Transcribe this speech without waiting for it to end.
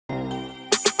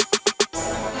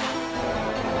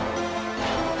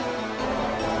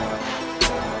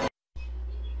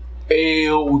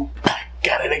Hey, we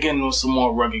got it again with some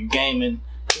more rugged gaming.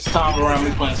 This time around,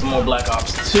 we playing some more Black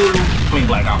Ops 2. I mean,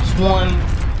 Black Ops 1.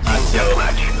 I said,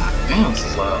 damn, this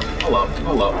is loud. Hold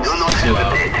up. This is too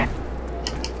loud.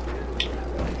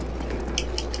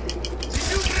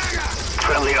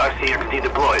 Friendly RCXD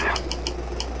deployed.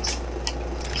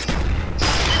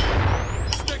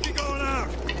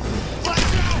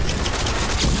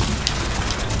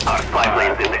 Our spy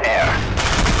plane's in the air.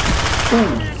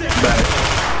 Ooh, bad.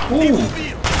 Ooh.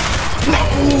 No.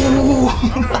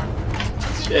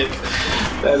 Shit.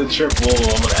 That's a triple.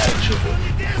 I'm gonna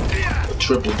add a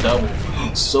triple double.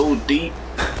 So deep.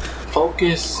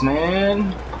 Focus,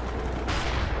 man.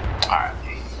 Alright.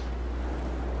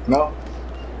 No?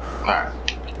 Alright.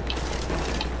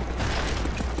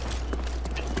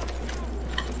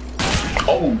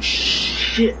 Oh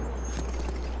shit.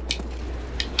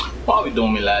 Why we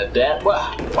doing me like that?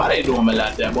 Why they doing me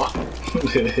like that, boy?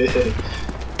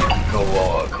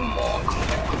 Come on.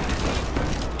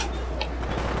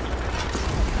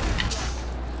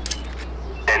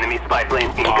 Enemy spy plane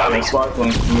incoming. Spy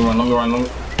plane. Let me run. Boy.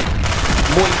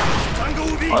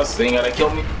 Oh, this thing gotta kill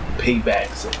me.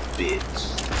 Payback's a bitch.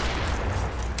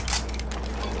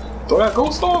 Do I got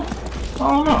ghost on? I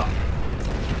don't know.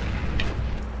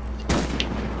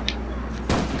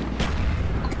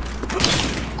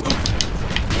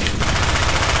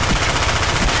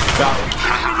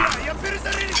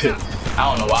 I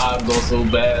don't know why I go so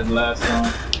bad last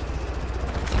time.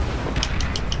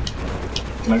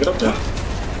 Can I get up there?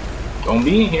 Don't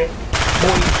be in here.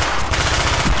 Boy.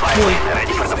 Spy plane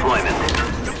ready for deployment.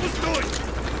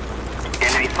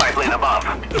 Enemy spy plane above.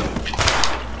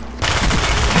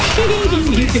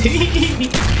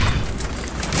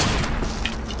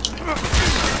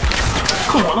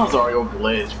 Come on, I was already over the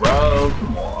ledge, bro.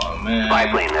 Come on, man.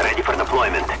 Spy plane ready for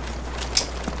deployment.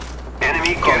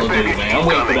 Enemy Call of Duty, man. I'm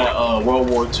waiting for that World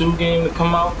War II game to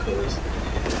come out, cause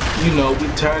you know we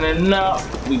turning up.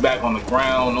 We back on the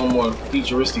ground. No more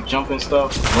futuristic jumping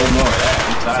stuff. No more of that.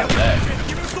 I'm tired of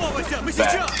that.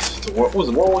 Back to what was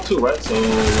it? World War II, right? So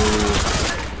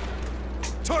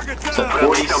it's like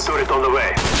 40s. turret on the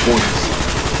way.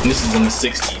 40s. And this is in the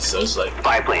 60s, so it's like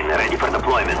Spy plane ready for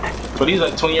deployment. but these are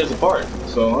like 20 years apart.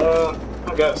 So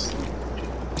I guess.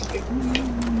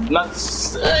 Not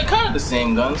kind of the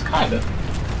same guns, kind of.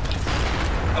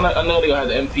 I know they got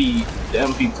the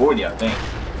MP40, I think.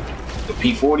 The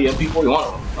P40, MP40, one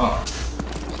of them. I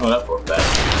know that for a fact.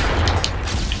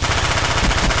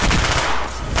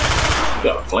 You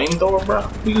got a flamethrower, bro?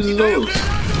 Who uses those?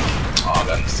 Oh, I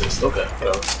got an assist. Okay,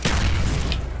 whatever.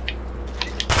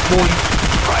 Boy.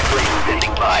 Spy plane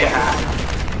standing by.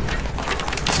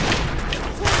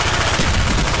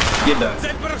 Get done.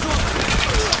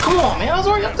 Come on, man, I was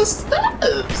already up the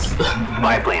steps.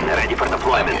 Spy plane ready for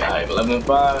deployment. Alright,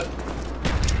 11-5.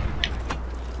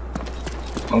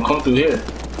 Don't come through here.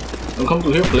 Don't come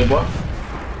through here, playboy.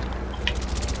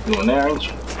 You in there, ain't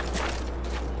you?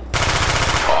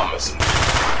 Oh, I'm missing.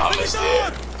 I missed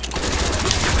it.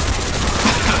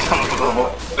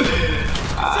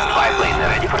 Spy plane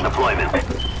ready for deployment.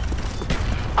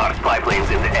 Our spy plane's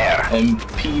in the air.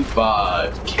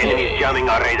 MP5. Enemy jamming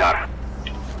our radar.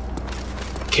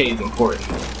 K is important.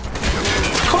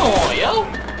 Come on, yo!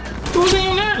 Who was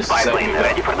in there? Spy plane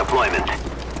ready for deployment.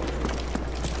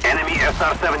 Enemy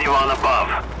SR-71 above.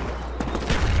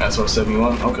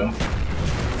 SR-71, okay.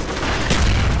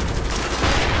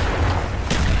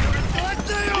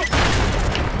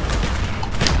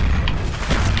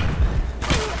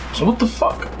 So what the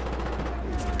fuck?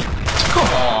 Come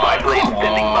on, Spy plane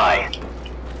standing by.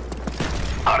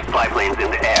 Our spy plane's in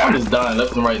the air. I'm just dying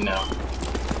left and right now.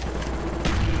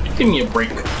 Give me a break.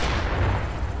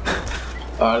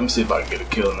 Alright, let me see if I can get a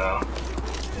kill now.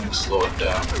 Let me slow it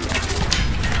down.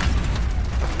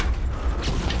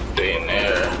 Stay in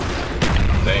there.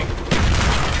 I think.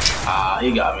 Ah,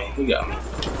 he got me.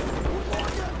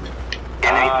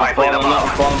 Enemy spy plane above.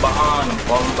 I'm falling behind.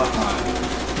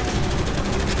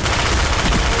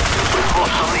 We've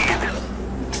lost the lead.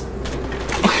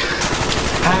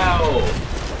 How?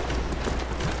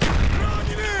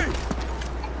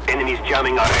 Enemies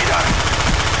jamming our radar.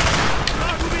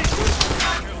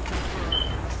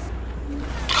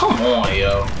 Come on,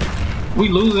 yo. We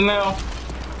losing now?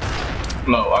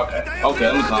 No, okay. Okay,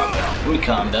 let me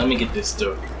calm down. Let me get this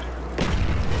through.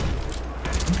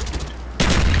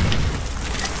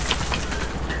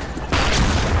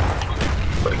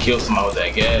 Better kill somebody with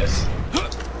that gas.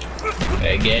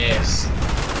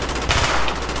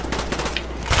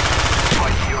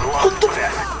 What the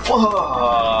fuck?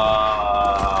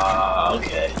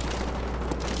 Okay.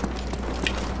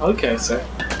 Okay, sir.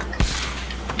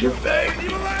 You're back.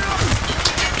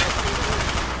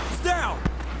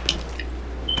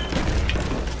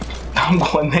 I'm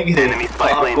going negative. Enemy spy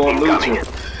I'm plane going incoming.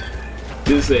 neutral.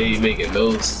 This ain't making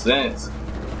no sense.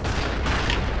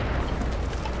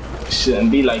 It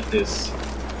shouldn't be like this.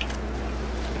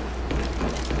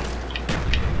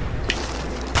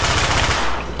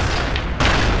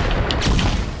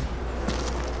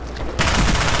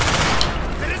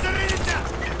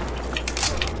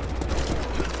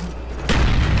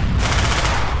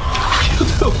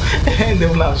 And then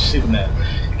when I was shooting at,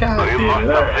 God damn it,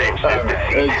 alright,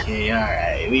 okay,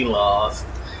 alright, we lost.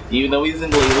 Even though he's in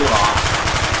the lead, we lost.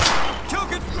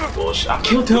 Bullshit, I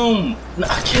killed him!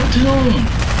 I killed him!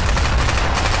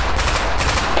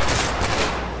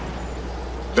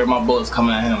 There my bullets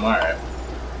coming at him, alright.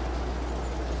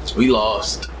 We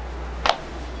lost. I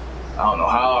don't know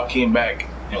how I came back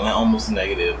and went almost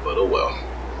negative, but oh well.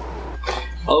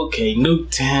 Okay,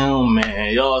 Nuketown,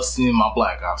 man. Y'all seen my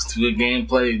Black Ops 2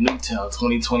 gameplay. Nuketown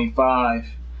 2025.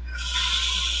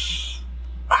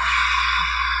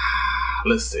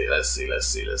 Let's see. What's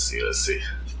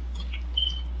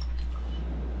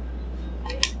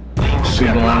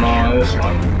going on this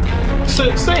one?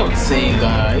 Same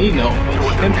guy, you know.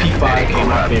 MP5 ain't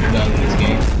my favorite gun in this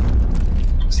game.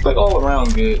 It's like all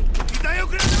around good.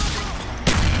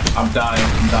 I'm dying.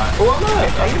 Oh, I'm not.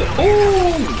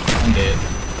 I'm dead.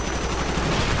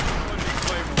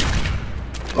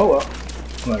 Oh well.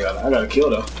 Oh, I gotta kill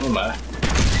though. Oh my.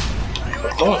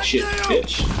 Oh shit,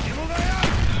 bitch.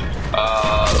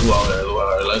 Who out there?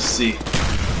 Let's see.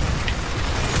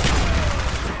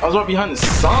 I was right behind the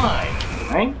sign,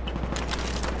 right?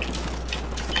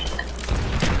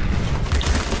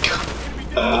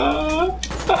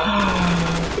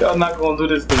 Y'all not gonna do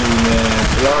this to me,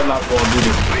 man. Y'all not gonna do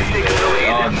this to me, man.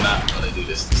 Y'all not gonna do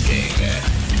this game, man.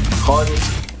 Harden.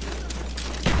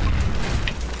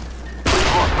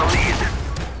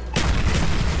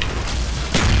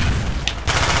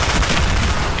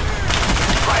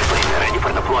 Spy plane ready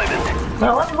for deployment.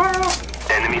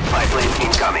 Enemy spy plane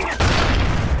incoming.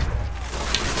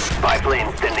 Spy plane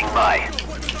standing by.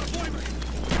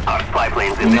 Our spy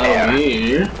plane's in the air.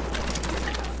 Here.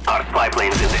 Our spy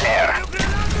plane's in the air.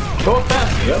 Go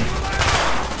fast, yo.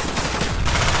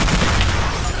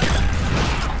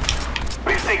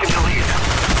 We've taken the lead.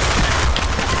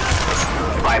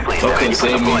 Spy plane Okay, ready for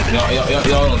save me. deployment.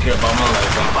 Y'all don't care about my life.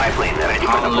 Spy plane ready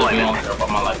for I don't deployment. care about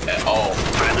my life at all.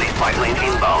 Friendly spy plane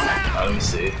inbound. Let me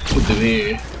see. What do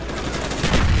here?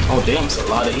 Oh damn, it's a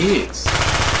lot of hits.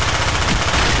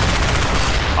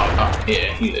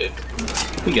 Yeah, he lived.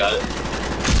 He got it.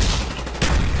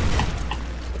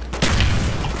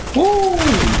 Woo!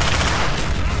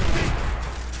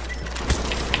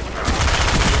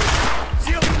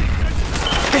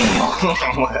 Damn!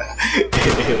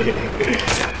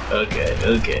 Okay.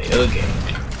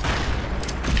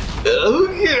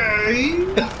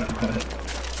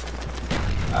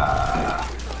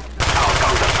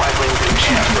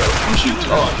 I'm shooting.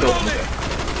 Oh, I killed him.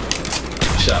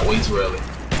 Shot way too early.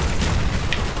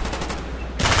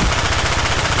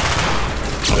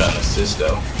 I got an assist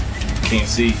though. Can't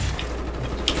see.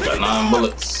 Got 9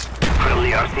 bullets.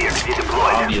 Friendly RCXD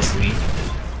deployed. Obviously.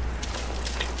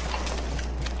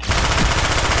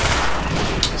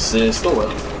 Assist. Oh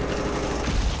well.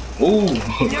 Ooh.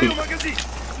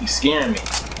 You scaring me.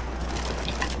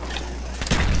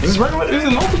 Is this regular? Is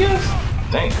it open gas?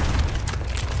 Dang.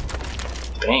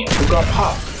 Damn, who got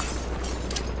popped?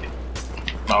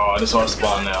 Oh, this hard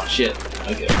spawn now. Shit.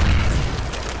 Okay.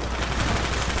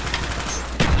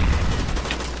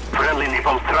 Friendly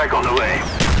napalm strike on the way.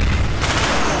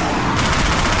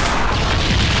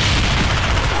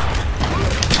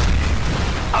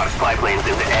 Our spy plane's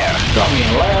in the air. Drop me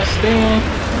in last stand.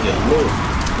 Yeah, move.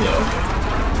 Yeah,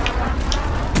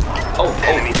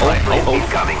 okay. Enemy spy plane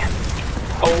incoming.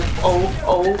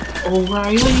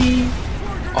 O'Reilly.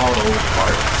 Auto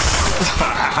parts.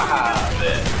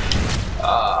 Man.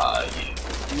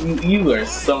 You are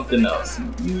something else.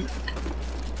 You.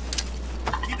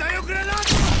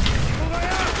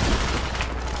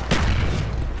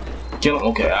 Kill him.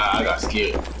 Okay, I got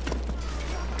scared.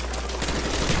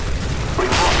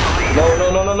 No.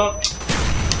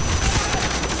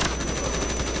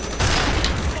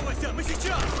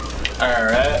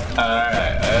 Alright.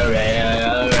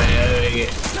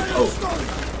 Oh.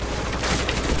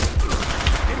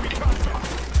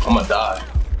 I'm gonna die.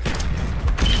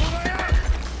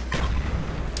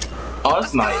 Oh,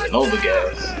 that's not even over,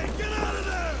 guys.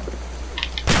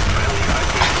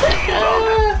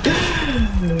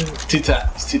 Two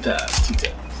times.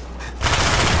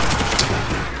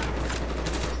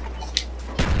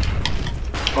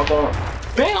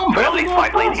 Bam, Friendly spy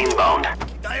plane inbound. I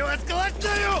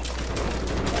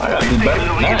gotta do better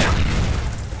than that.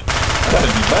 Gotta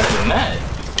be better than that.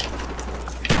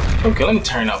 Okay, let me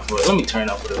turn up for it. Let me turn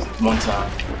up for this one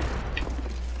time.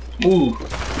 Ooh.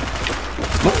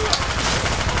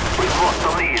 We've lost the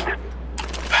lead.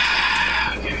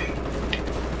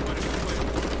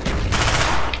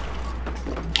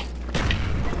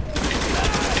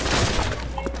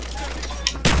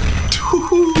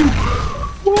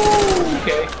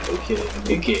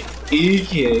 Okay.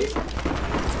 Okay.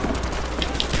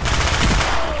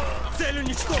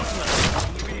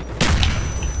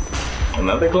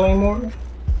 Another Claymore?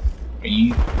 Are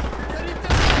you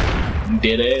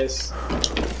dead ass?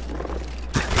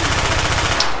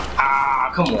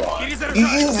 Ah, come on. You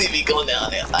see me going down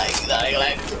there like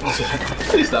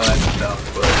please stop acting dumb,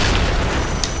 but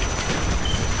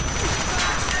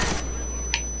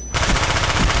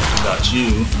got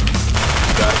you.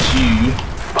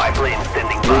 Spy plane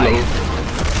standing by.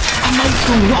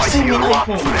 Y'all see me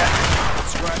iPhone.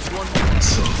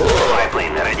 Spy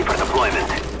plane ready for deployment.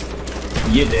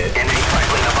 You dead. Enemy spy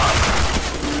plane above.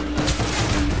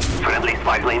 Friendly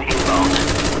spy plane inbound.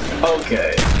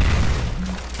 Okay.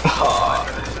 Oh,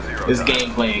 this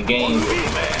game playing games,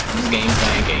 man. This game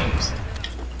playing games.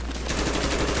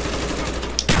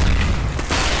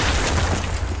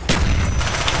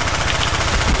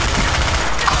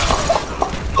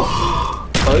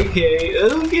 Okay.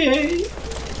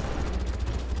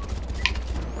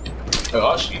 Oh,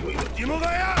 I'll shoot you. What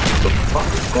the fuck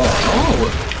is going on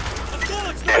with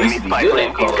me? Enemy spy plane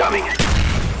incoming.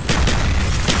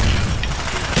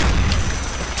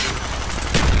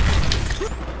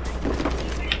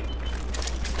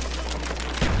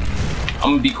 I'm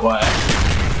gonna be quiet.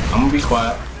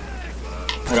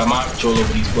 I got my control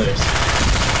over these players.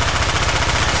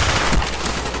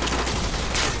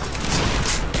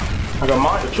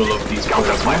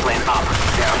 Counter spy plane up.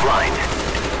 They're blind.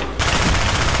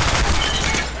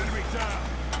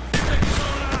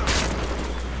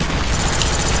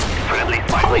 Friendly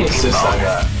spy How many plane assists I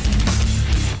inbound.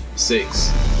 got? 6.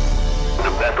 The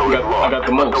battle is I lost, got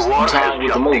the but most. the war I'm tied has with the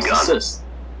just most begun. assists.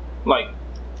 Like,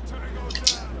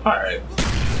 alright.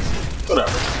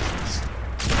 Whatever.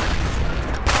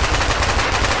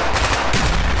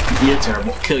 You're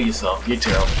terrible. Kill yourself. You're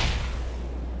terrible.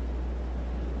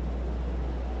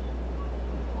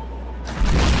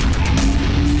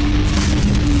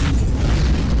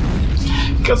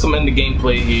 Got some end of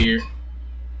gameplay here.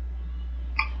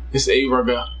 It's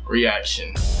A.Rugga reaction.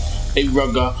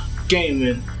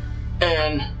 A.Ruggagaming.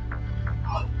 And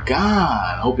oh my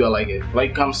god. I hope y'all like it.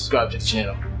 Like, comment, subscribe to the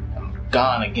channel. I'm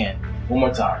gone again. One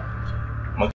more time.